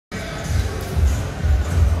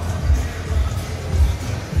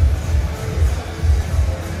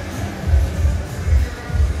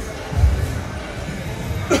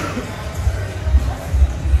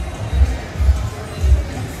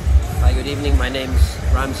My name's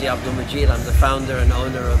Ramzi Abdul-Majid. I'm the founder and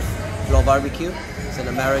owner of Claw BBQ. It's an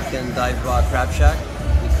American dive bar crab shack.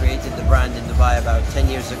 We created the brand in Dubai about 10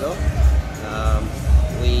 years ago.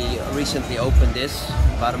 We recently opened this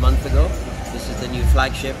about a month ago. This is the new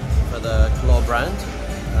flagship for the Claw brand.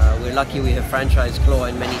 We're lucky we have franchised Claw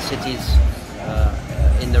in many cities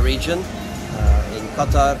in the region. In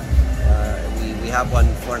Qatar, we have one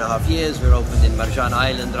 4.5 years. We're opened in Marjan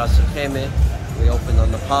Island, Ras Al Khaimah. We opened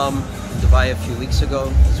on the Palm in Dubai a few weeks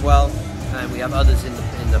ago as well. And we have others in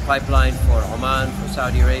the pipeline for Oman, for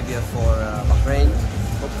Saudi Arabia, for Bahrain,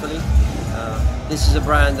 hopefully. This is a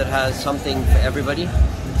brand that has something for everybody.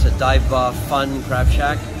 It's a dive bar, fun crab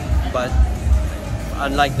shack, but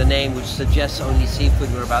unlike the name, which suggests only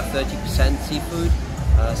seafood, we're about 30% seafood.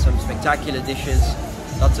 Some spectacular dishes,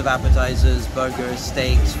 lots of appetizers, burgers,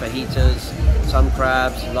 steaks, fajitas, some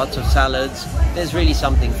crabs, lots of salads. There's really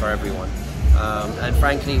something for everyone. And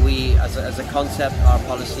frankly, we, as a concept, our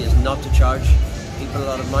policy is not to charge people a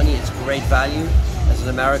lot of money. It's great value. As an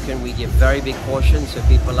American, we give very big portions, so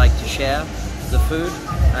people like to share the food.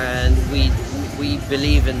 And we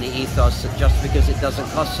believe in the ethos that just because it doesn't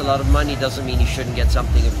cost a lot of money doesn't mean you shouldn't get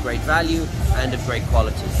something of great value and of great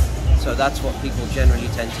quality. So that's what people generally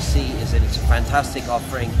tend to see, is that it's a fantastic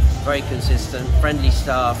offering, very consistent, friendly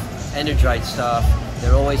staff, energized staff.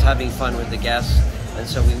 They're always having fun with the guests. And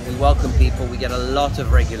so we welcome people. We get a lot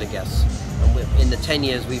of regular guests. And in the 10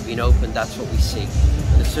 years we've been open, that's what we see.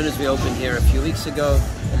 And as soon as we opened here a few weeks ago,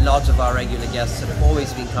 a lot of our regular guests that have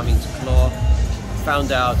always been coming to Claw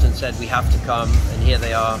found out and said we have to come, and here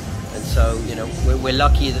they are. And so, you know, we're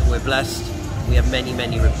lucky that we're blessed. We have many,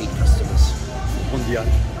 many repeat customers.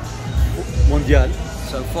 Mondial.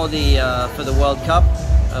 So for the World Cup,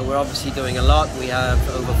 we're obviously doing a lot. We have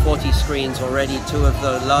over 40 screens already, 2 of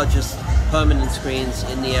the largest permanent screens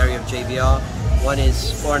in the area of JBR. One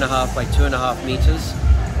is 4.5 by 2.5 meters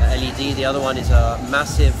LED. The other one is a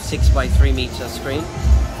massive 6 by 3 meter screen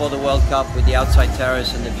for the World Cup with the outside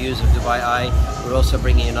terrace and the views of Dubai Eye. We're also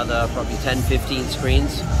bringing another probably 10-15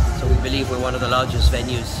 screens. So we believe we're one of the largest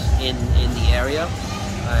venues in the area,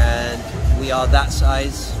 and we are that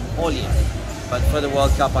size all year. But for the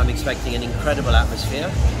World Cup, I'm expecting an incredible atmosphere.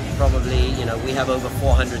 Probably, you know, we have over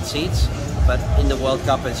 400 seats. But in the World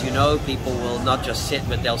Cup, as you know, people will not just sit,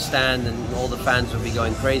 but they'll stand, and all the fans will be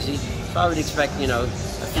going crazy. So I would expect, you know,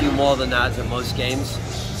 a few more than that at most games.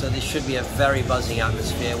 So this should be a very buzzing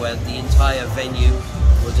atmosphere where the entire venue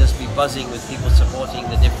will just be buzzing with people supporting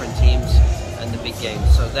the different teams and the big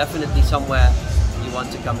games. So definitely somewhere you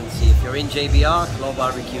want to come and see. If you're in JBR, Claw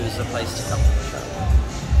BBQ is the place to come.